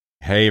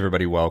Hey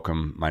everybody,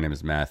 welcome. My name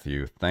is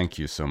Matthew. Thank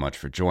you so much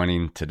for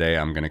joining. Today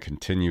I'm going to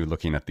continue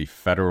looking at the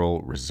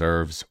Federal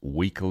Reserve's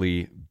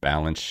weekly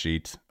balance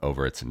sheet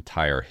over its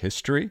entire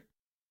history,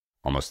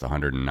 almost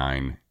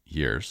 109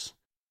 years.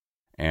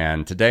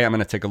 And today I'm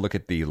going to take a look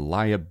at the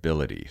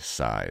liability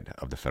side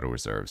of the Federal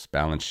Reserve's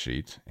balance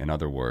sheet. In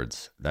other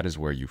words, that is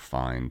where you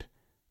find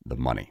the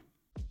money.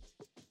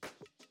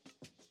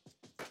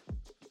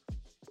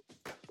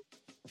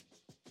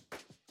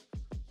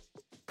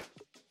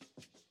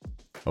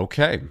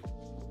 Okay,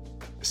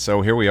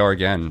 so here we are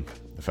again,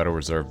 the Federal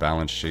Reserve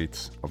balance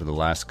sheet. Over the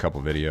last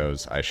couple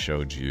videos, I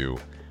showed you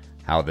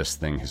how this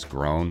thing has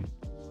grown,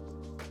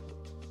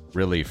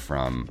 really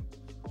from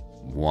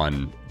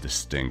one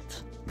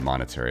distinct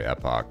monetary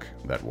epoch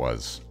that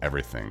was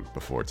everything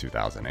before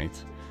 2008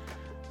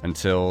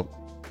 until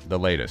the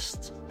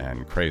latest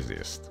and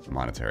craziest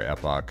monetary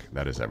epoch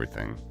that is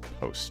everything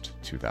post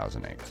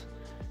 2008.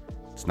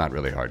 It's not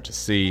really hard to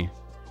see.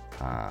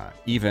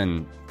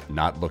 Even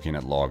not looking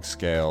at log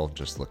scale,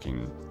 just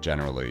looking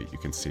generally, you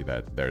can see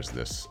that there's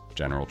this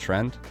general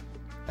trend,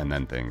 and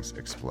then things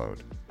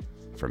explode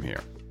from here.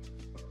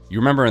 You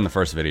remember in the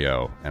first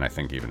video, and I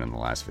think even in the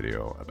last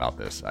video about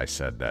this, I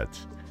said that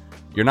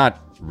you're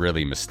not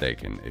really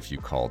mistaken if you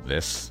call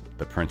this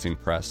the printing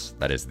press.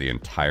 That is the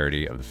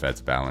entirety of the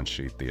Fed's balance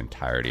sheet, the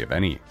entirety of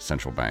any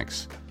central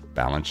bank's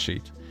balance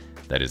sheet.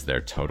 That is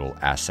their total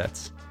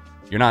assets.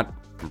 You're not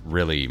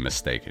really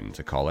mistaken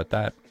to call it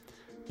that,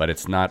 but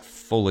it's not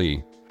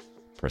fully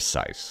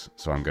precise.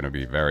 So I'm going to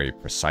be very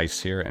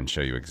precise here and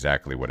show you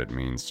exactly what it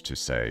means to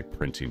say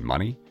printing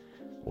money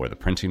or the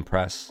printing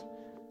press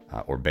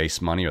or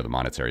base money or the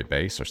monetary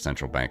base or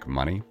central bank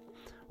money.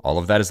 All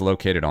of that is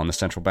located on the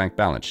central bank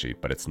balance sheet,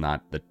 but it's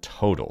not the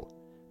total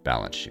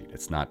balance sheet.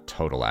 It's not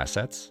total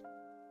assets.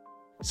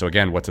 So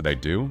again, what do they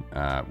do?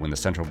 When the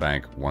central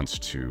bank wants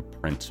to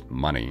print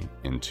money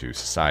into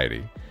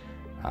society,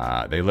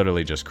 they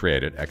literally just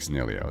create it ex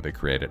nihilo. They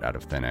create it out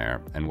of thin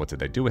air. And what do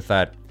they do with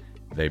that?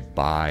 They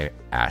buy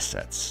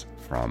assets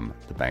from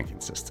the banking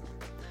system.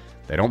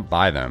 They don't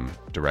buy them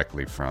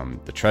directly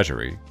from the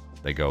Treasury.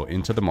 They go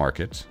into the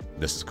market.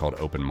 This is called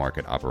open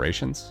market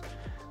operations.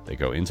 They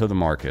go into the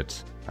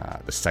market,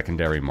 the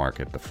secondary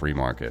market, the free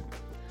market,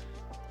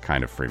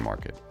 kind of free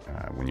market,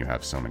 when you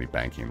have so many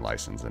banking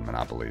license and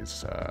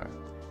monopolies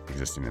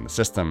existing in the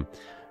system.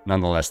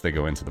 Nonetheless, they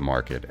go into the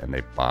market and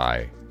they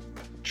buy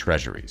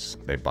treasuries.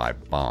 They buy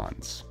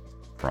bonds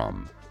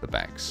from the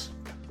banks.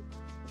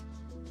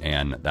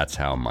 And that's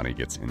how money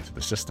gets into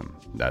the system.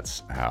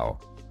 That's how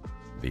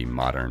the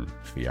modern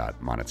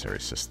fiat monetary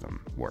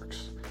system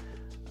works.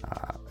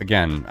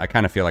 Again, I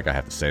kind of feel like I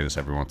have to say this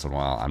every once in a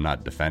while. I'm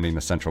not defending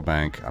the central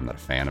bank. I'm not a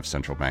fan of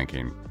central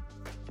banking.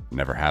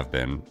 Never have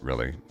been,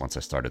 really, once I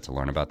started to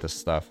learn about this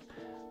stuff.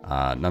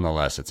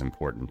 Nonetheless, it's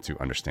important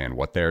to understand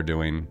what they're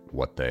doing,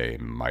 what they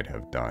might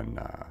have done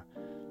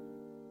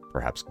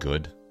perhaps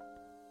good,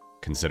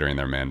 considering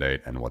their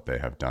mandate, and what they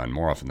have done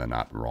more often than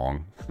not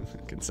wrong,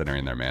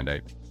 considering their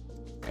mandate.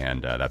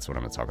 And that's what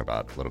I'm going to talk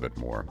about a little bit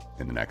more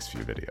in the next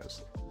few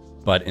videos.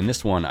 But in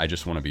this one, I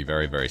just want to be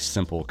very, very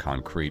simple,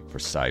 concrete,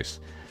 precise.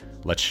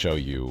 Let's show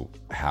you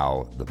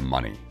how the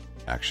money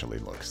actually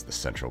looks, the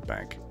central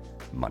bank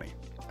money,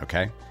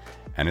 okay?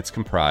 And it's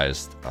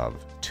comprised of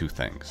two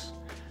things.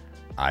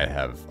 I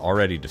have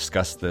already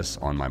discussed this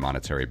on my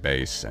monetary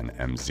base and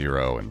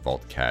M0 and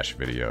Vault Cash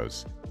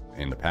videos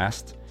in the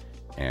past.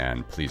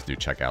 And please do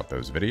check out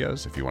those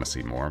videos if you want to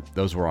see more.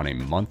 Those were on a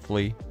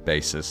monthly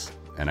basis,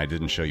 and I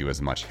didn't show you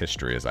as much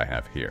history as I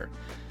have here.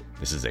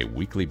 This is a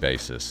weekly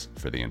basis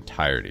for the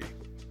entirety,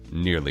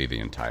 nearly the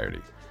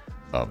entirety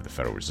of the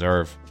Federal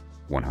Reserve,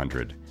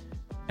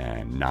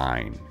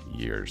 109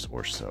 years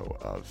or so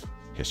of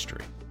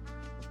history.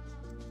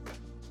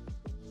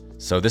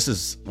 So this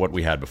is what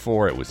we had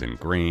before. It was in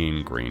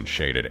green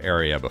shaded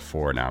area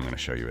before. Now I'm going to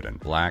show you it in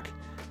black.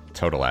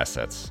 Total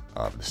assets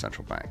of the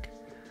central bank.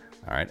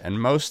 All right,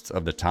 and most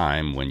of the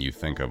time when you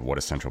think of what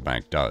a central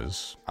bank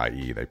does,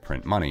 i.e. they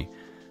print money,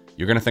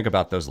 you're going to think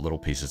about those little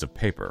pieces of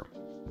paper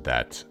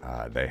that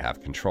they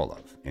have control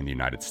of. In the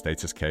United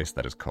States' case,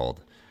 that is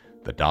called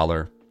the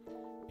dollar.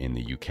 In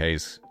the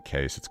UK's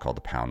case, it's called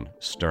the pound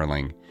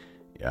sterling.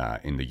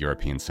 In the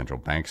European Central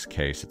Bank's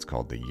case, it's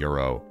called the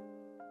euro.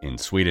 In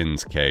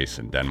Sweden's case,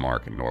 in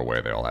Denmark and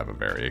Norway, they all have a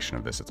variation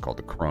of this. It's called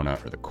the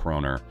krona or the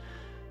kroner.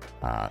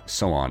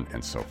 So on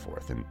and so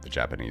forth. In the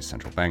Japanese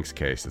Central Bank's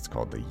case, it's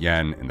called the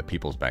yen. In the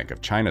People's Bank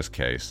of China's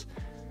case,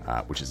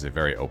 which is a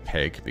very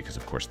opaque, because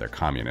of course they're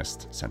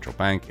communist central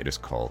bank, it is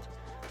called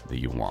the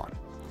yuan.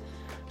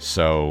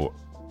 So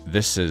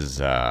this is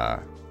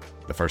the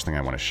first thing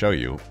I want to show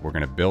you. We're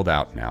going to build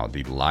out now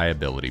the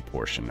liability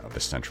portion of the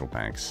central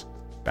bank's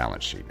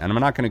balance sheet. And I'm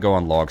not going to go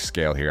on log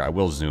scale here. I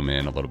will zoom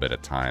in a little bit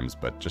at times,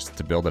 but just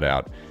to build it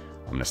out,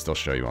 I'm going to still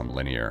show you on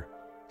linear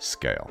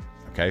scale.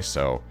 Okay,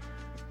 so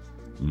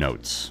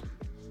notes.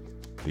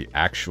 The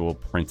actual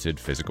printed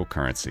physical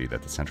currency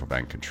that the central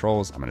bank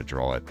controls, I'm going to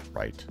draw it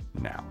right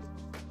now.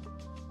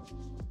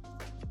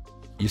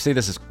 You see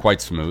this is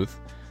quite smooth.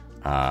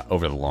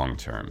 over the long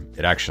term.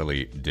 It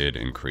actually did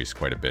increase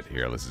quite a bit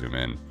here. Let's zoom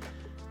in.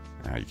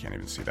 You can't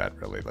even see that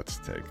really. Let's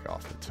take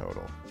off the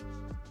total.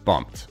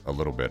 Bumped a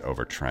little bit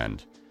over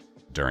trend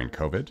during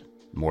COVID,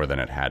 more than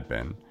it had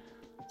been.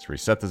 Let's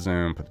reset the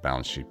zoom, put the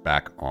balance sheet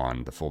back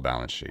on the full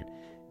balance sheet.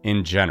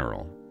 In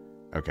general,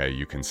 okay,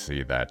 you can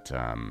see that,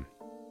 and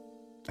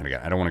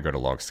again, I don't want to go to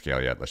log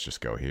scale yet. Let's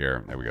just go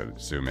here. There we go.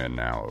 Zoom in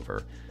now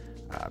over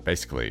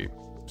basically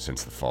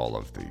since the fall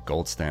of the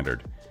gold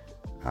standard.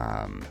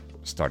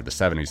 Started the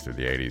 70s through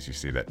the 80s. You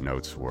see that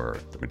notes were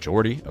the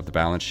majority of the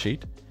balance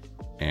sheet.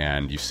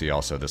 And you see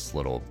also this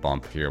little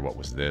bump here. What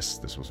was this?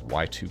 This was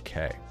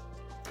Y2K.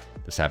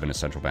 This happened in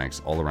central banks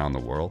all around the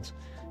world.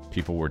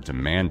 People were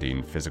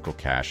demanding physical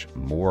cash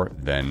more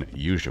than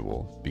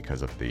usual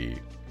because of the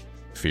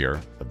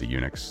fear of the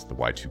eunuchs, the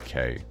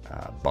Y2K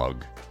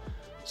bug,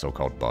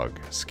 so-called bug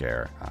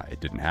scare. It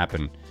didn't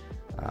happen,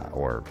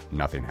 or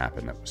nothing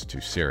happened that was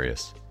too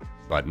serious.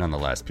 But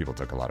nonetheless, people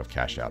took a lot of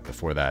cash out.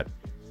 Before that,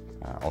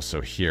 also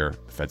here,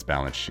 the Fed's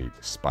balance sheet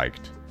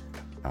spiked.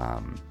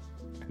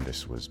 And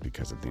this was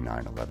because of the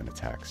 9/11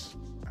 attacks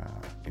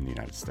in the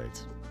United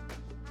States.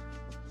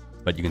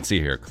 But you can see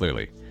here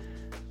clearly,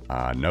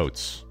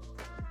 notes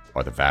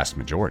are the vast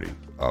majority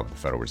of the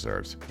Federal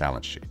Reserve's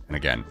balance sheet. And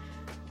again,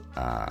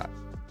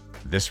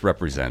 this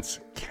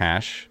represents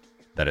cash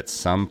that at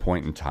some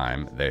point in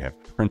time they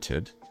have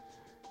printed,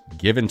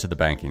 given to the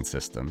banking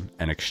system,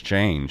 and in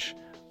exchange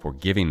for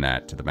giving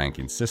that to the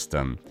banking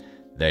system,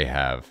 they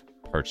have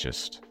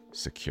purchased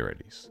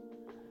securities.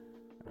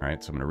 All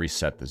right, so I'm going to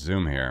reset the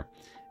zoom here.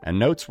 And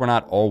notes were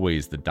not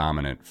always the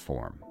dominant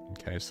form.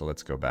 Okay, so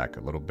let's go back a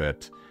little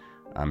bit.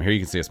 Here you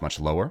can see it's much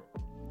lower.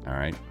 All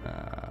right,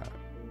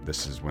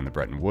 this is when the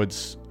Bretton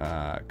Woods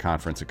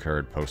conference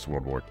occurred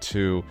post-World War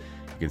II. You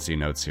can see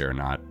notes here are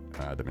not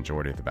the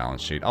majority of the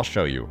balance sheet. I'll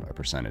show you a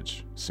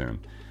percentage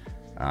soon.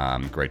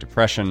 Great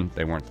Depression,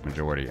 they weren't the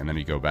majority. And then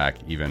you go back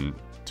even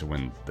to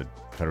when the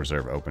Federal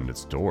Reserve opened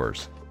its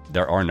doors.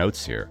 There are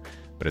notes here,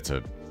 but it's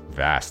a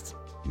vast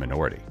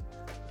minority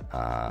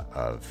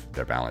of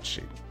their balance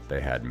sheet. They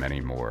had many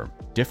more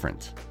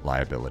different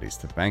liabilities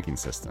to the banking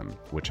system,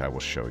 which I will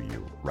show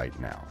you right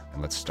now.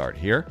 And let's start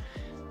here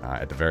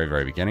at the very,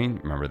 very beginning.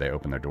 Remember, they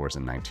opened their doors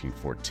in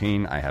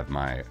 1914. I have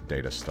my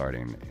data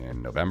starting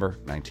in November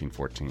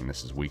 1914.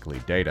 This is weekly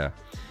data.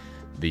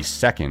 The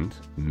second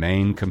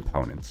main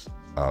component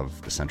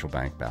of the central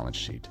bank balance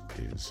sheet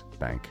is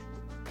bank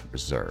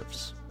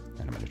reserves.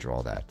 And I'm going to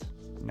draw that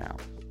now.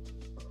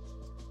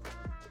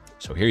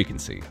 So here you can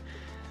see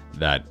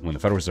that when the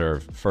Federal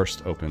Reserve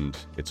first opened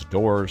its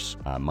doors,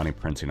 money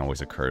printing always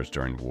occurs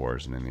during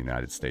wars, and in the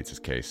United States'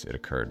 case, it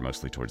occurred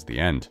mostly towards the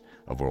end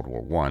of World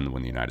War I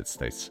when the United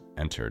States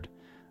entered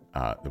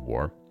the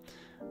war.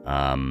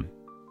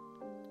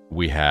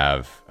 We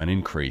have an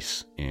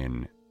increase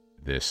in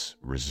this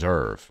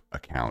reserve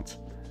account,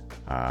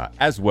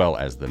 as well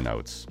as the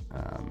notes.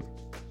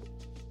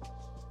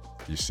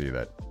 You see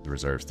that the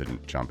reserves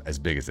didn't jump as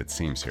big as it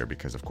seems here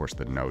because, of course,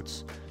 the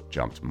notes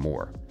jumped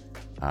more.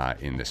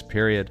 In this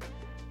period,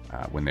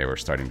 when they were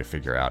starting to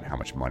figure out how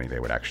much money they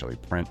would actually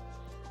print.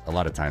 A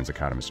lot of times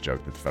economists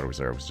joke that the Federal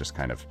Reserve was just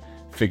kind of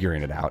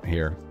figuring it out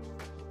here,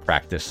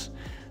 practice,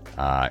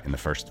 in the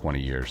first 20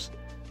 years,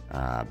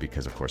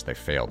 because of course they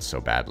failed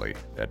so badly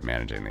at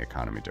managing the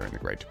economy during the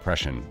Great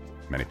Depression.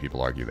 Many people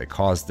argue they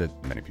caused it.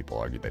 Many people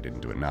argue they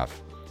didn't do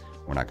enough.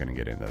 We're not going to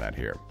get into that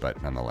here,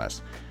 but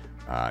nonetheless,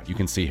 you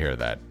can see here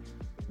that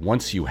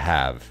once you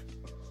have,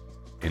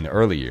 in the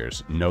early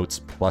years, notes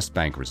plus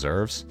bank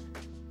reserves,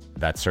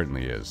 that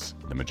certainly is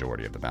the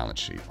majority of the balance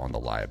sheet on the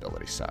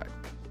liability side.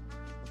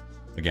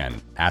 Again,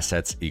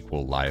 assets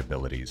equal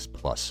liabilities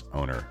plus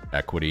owner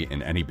equity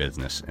in any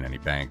business, in any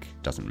bank.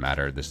 Doesn't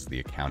matter. This is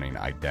the accounting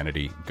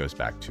identity. It goes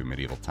back to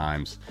medieval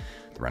times,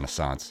 the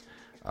Renaissance,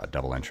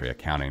 double entry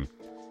accounting.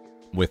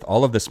 With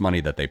all of this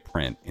money that they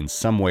print, in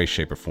some way,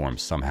 shape, or form,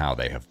 somehow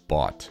they have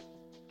bought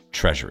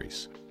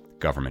treasuries,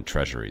 government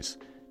treasuries,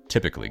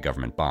 typically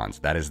government bonds.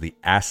 That is the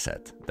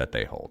asset that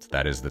they hold.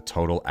 That is the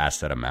total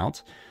asset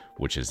amount,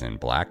 which is in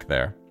black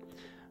there.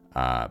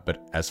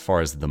 But as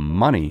far as the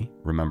money,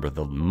 remember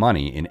the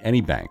money in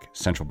any bank,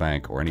 central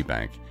bank or any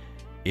bank,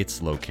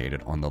 it's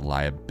located on the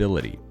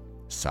liability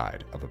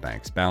side of a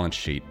bank's balance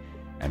sheet.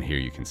 And here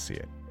you can see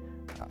it.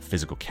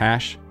 Physical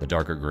cash, the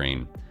darker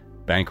green,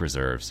 bank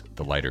reserves,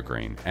 the lighter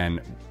green.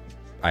 And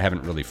I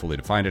haven't really fully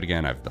defined it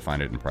again. I've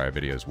defined it in prior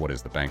videos. What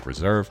is the bank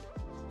reserve?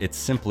 It's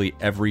simply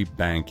every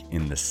bank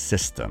in the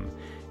system.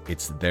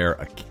 It's their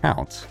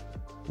account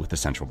with the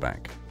central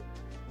bank.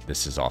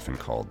 This is often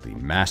called the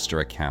master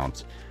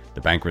account,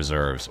 the bank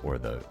reserves, or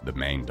the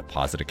main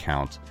deposit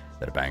account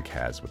that a bank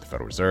has with the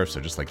Federal Reserve. So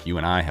just like you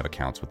and I have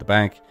accounts with the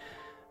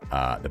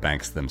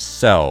banks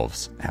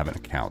themselves have an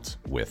account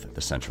with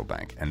the central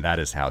bank. And that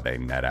is how they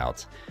net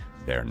out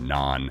their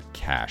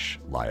non-cash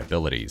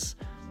liabilities,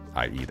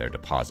 i.e. their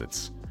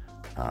deposits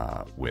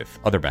with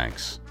other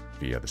banks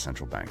via the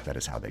central bank. That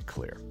is how they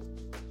clear.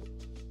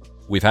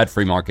 We've had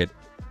free market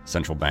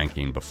central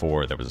banking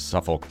before. There was a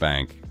Suffolk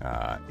Bank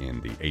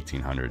in the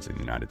 1800s in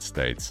the United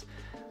States.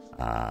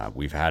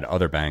 We've had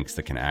other banks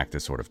that can act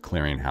as sort of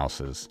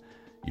clearinghouses.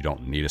 You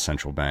don't need a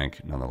central bank.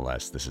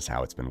 Nonetheless, this is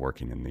how it's been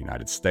working in the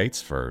United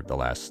States for the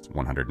last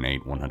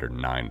 108,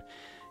 109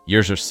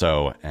 years or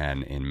so,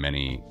 and in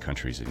many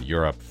countries in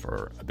Europe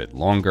for a bit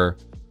longer,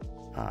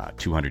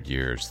 200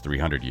 years,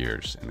 300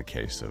 years in the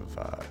case of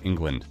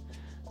England,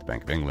 the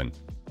Bank of England.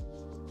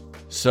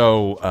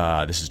 So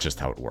this is just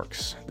how it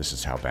works. This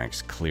is how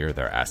banks clear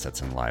their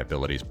assets and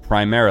liabilities,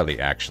 primarily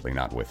actually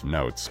not with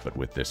notes, but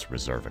with this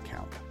reserve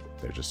account.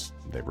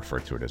 They refer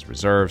to it as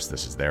reserves.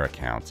 This is their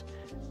account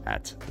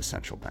at the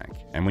central bank.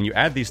 And when you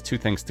add these two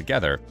things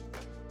together,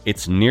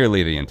 it's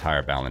nearly the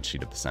entire balance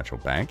sheet of the central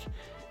bank.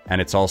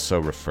 And it's also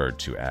referred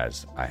to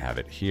as, I have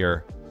it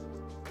here,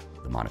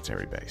 the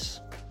monetary base.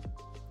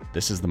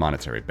 This is the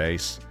monetary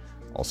base,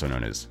 also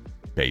known as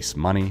base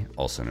money,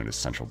 also known as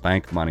central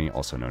bank money,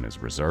 also known as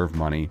reserve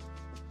money.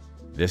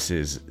 This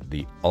is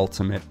the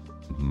ultimate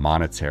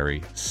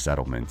monetary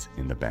settlement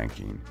in the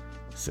banking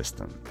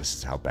system. This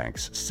is how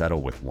banks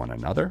settle with one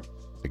another,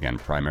 again,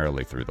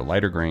 primarily through the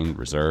lighter green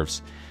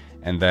reserves.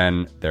 And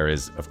then there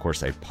is, of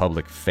course, a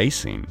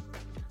public-facing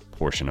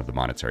portion of the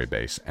monetary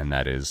base, and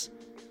that is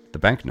the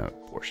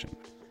banknote portion.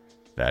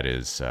 That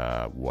is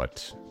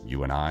what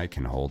you and I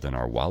can hold in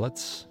our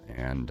wallets,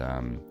 and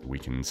we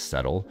can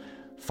settle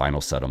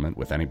final settlement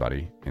with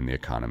anybody in the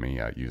economy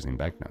using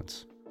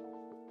banknotes.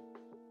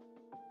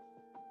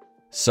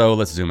 So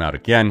let's zoom out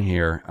again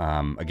here.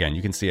 Again,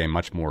 you can see a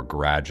much more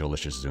gradual,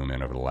 let's just zoom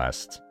in over the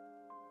last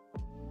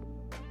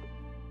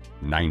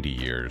 90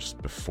 years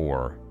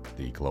before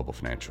the global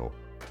financial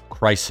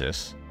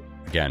crisis.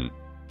 Again,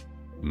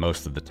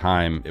 most of the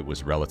time it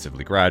was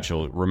relatively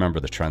gradual. Remember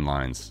the trend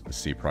lines,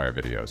 see prior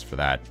videos for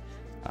that.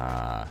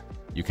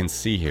 You can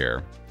see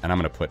here, and I'm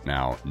going to put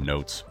now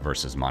notes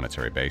versus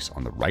monetary base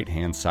on the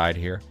right-hand side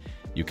here.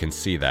 You can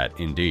see that,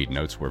 indeed,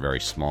 notes were very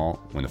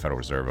small when the Federal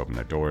Reserve opened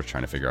their doors,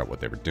 trying to figure out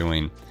what they were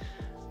doing.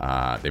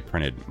 They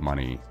printed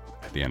money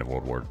at the end of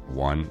World War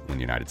I, when the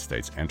United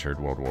States entered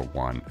World War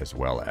I, as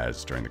well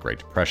as during the Great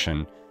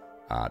Depression.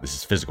 This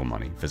is physical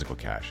money, physical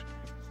cash,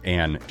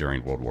 and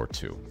during World War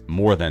II.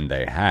 More than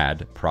they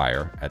had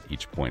prior. At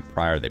each point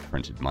prior, they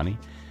printed money.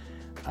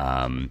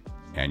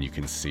 And you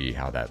can see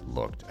how that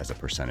looked as a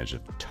percentage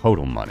of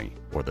total money,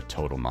 or the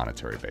total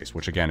monetary base,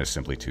 which again is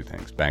simply two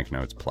things: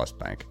 banknotes plus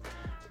bank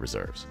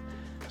reserves.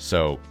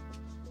 So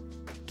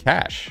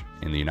cash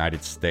in the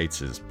United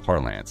States'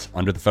 parlance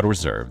under the Federal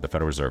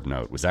Reserve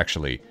note was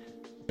actually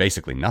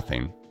basically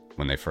nothing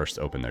when they first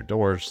opened their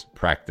doors.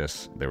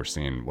 Practice, they were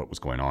seeing what was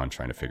going on,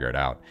 trying to figure it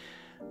out.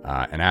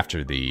 And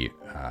after the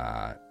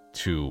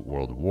two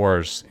world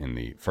wars in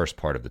the first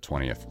part of the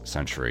 20th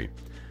century,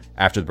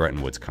 after the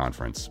Bretton Woods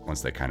Conference,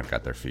 once they kind of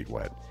got their feet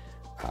wet,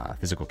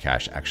 physical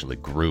cash actually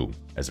grew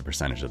as a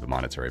percentage of the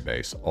monetary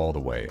base all the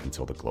way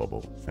until the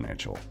global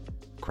financial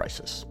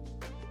crisis.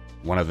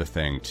 One other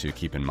thing to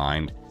keep in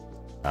mind,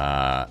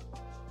 the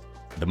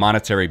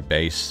monetary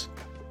base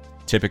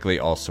typically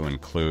also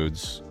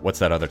includes, what's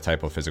that other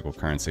type of physical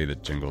currency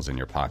that jingles in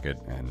your pocket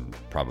and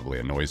probably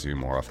annoys you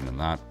more often than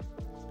not?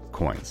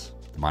 Coins.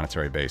 The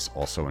monetary base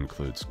also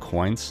includes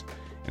coins.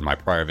 In my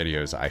prior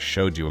videos, I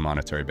showed you a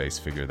monetary base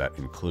figure that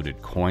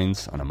included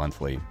coins on a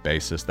monthly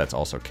basis. That's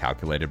also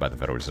calculated by the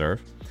Federal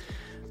Reserve.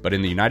 But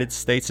in the United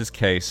States'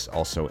 case,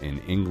 also in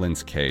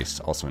England's case,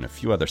 also in a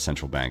few other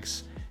central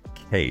banks'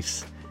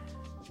 case,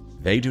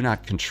 they do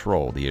not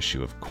control the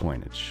issue of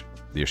coinage.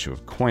 The issue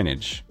of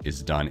coinage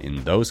is done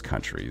in those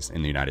countries,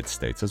 in the United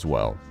States as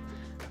well,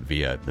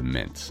 via the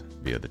mint,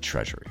 via the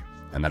Treasury.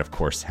 And that, of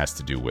course, has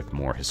to do with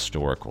more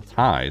historical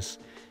ties,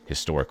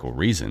 historical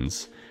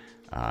reasons.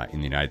 In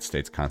the United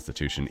States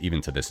Constitution,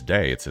 even to this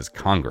day, it says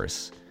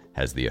Congress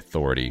has the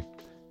authority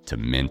to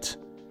mint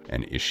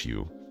and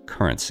issue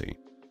currency.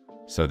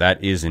 So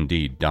that is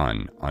indeed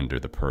done under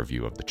the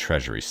purview of the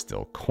Treasury,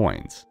 still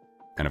coins.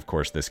 And of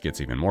course, this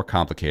gets even more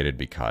complicated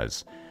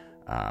because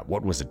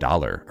what was a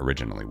dollar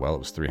originally? Well, it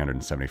was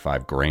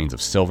 375 grains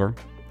of silver,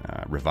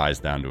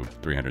 revised down to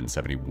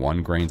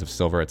 371 grains of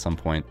silver at some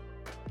point.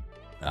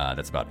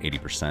 That's about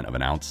 80% of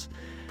an ounce.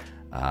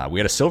 We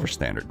had a silver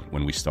standard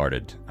when we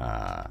started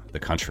the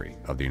country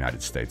of the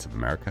United States of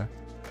America.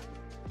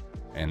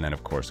 And then,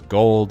 of course,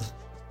 gold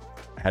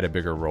had a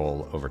bigger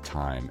role over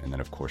time. And then,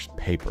 of course,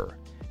 paper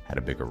had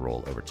a bigger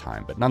role over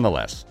time. But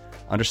nonetheless,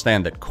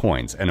 understand that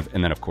coins, and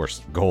then, of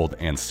course, gold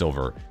and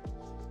silver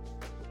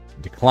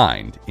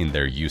declined in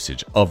their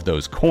usage of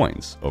those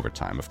coins over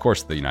time. Of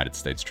course, the United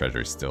States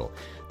Treasury still,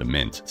 the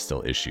mint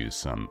still issues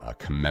some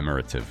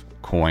commemorative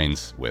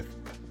coins with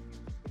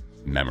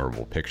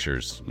memorable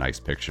pictures, nice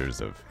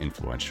pictures of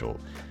influential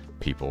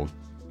people,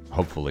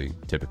 hopefully,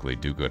 typically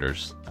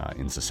do-gooders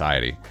in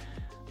society,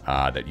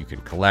 that you can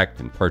collect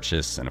and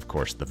purchase. And of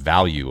course, the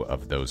value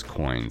of those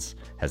coins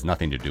has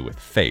nothing to do with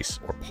face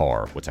or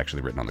par, what's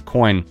actually written on the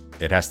coin.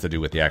 It has to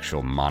do with the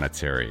actual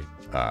monetary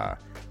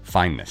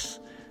fineness,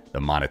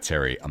 the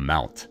monetary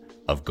amount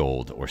of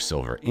gold or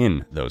silver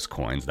in those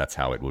coins. That's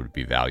how it would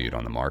be valued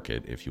on the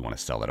market if you want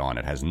to sell it on.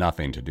 It has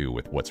nothing to do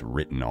with what's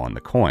written on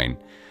the coin.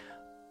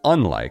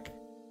 Unlike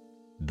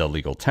the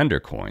legal tender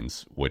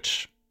coins,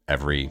 which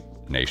every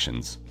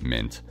nation's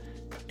mint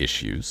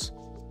issues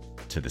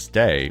to this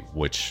day,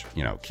 which,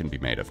 can be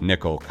made of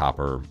nickel,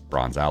 copper,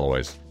 bronze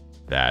alloys,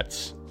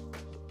 that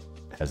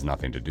has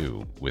nothing to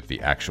do with the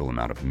actual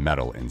amount of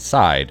metal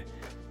inside.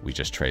 We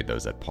just trade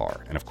those at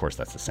par. And of course,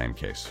 that's the same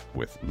case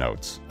with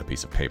notes, a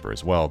piece of paper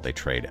as well. They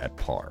trade at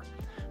par.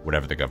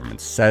 Whatever the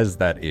government says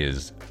that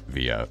is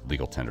via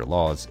legal tender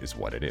laws is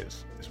what it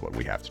is what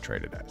we have to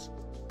trade it as.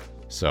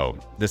 So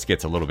this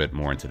gets a little bit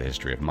more into the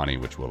history of money,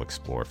 which we'll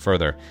explore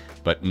further.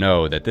 But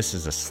know that this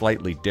is a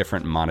slightly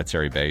different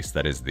monetary base.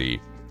 That is the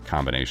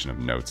combination of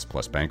notes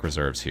plus bank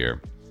reserves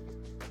here.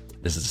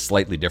 This is a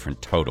slightly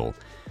different total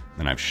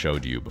than I've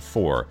showed you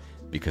before,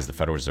 because the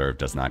Federal Reserve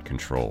does not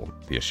control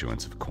the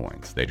issuance of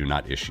coins. They do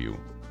not issue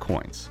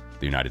coins.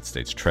 The United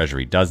States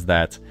Treasury does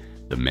that,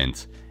 the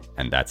mint,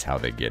 and that's how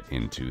they get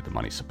into the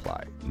money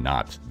supply,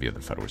 not via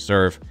the Federal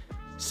Reserve.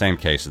 Same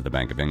case as the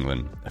Bank of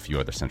England, a few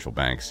other central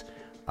banks.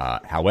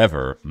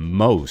 However,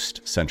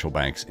 most central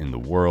banks in the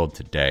world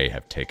today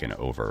have taken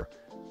over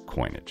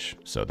coinage.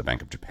 So the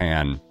Bank of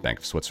Japan, Bank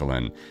of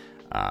Switzerland,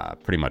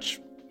 pretty much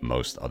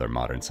most other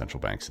modern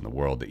central banks in the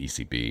world, the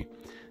ECB,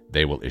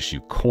 they will issue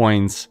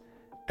coins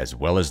as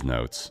well as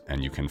notes,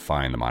 and you can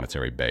find the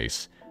monetary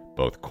base,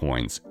 both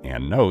coins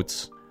and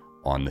notes,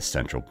 on the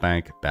central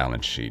bank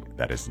balance sheet.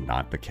 That is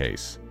not the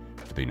case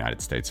for the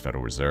United States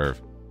Federal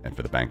Reserve and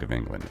for the Bank of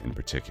England in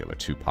particular,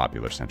 two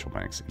popular central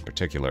banks in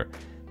particular.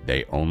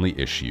 They only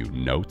issue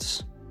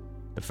notes,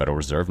 the Federal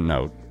Reserve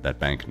note, that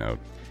bank note,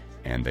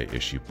 and they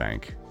issue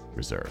bank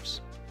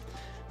reserves.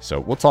 So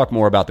we'll talk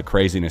more about the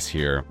craziness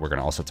here. We're going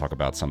to also talk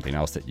about something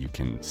else that you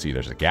can see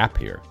there's a gap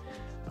here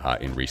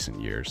in recent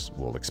years.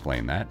 We'll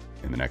explain that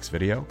in the next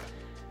video.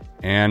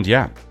 And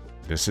yeah,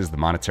 this is the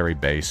monetary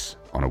base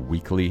on a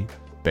weekly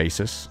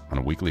basis, on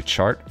a weekly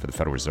chart for the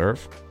Federal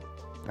Reserve.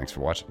 Thanks for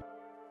watching.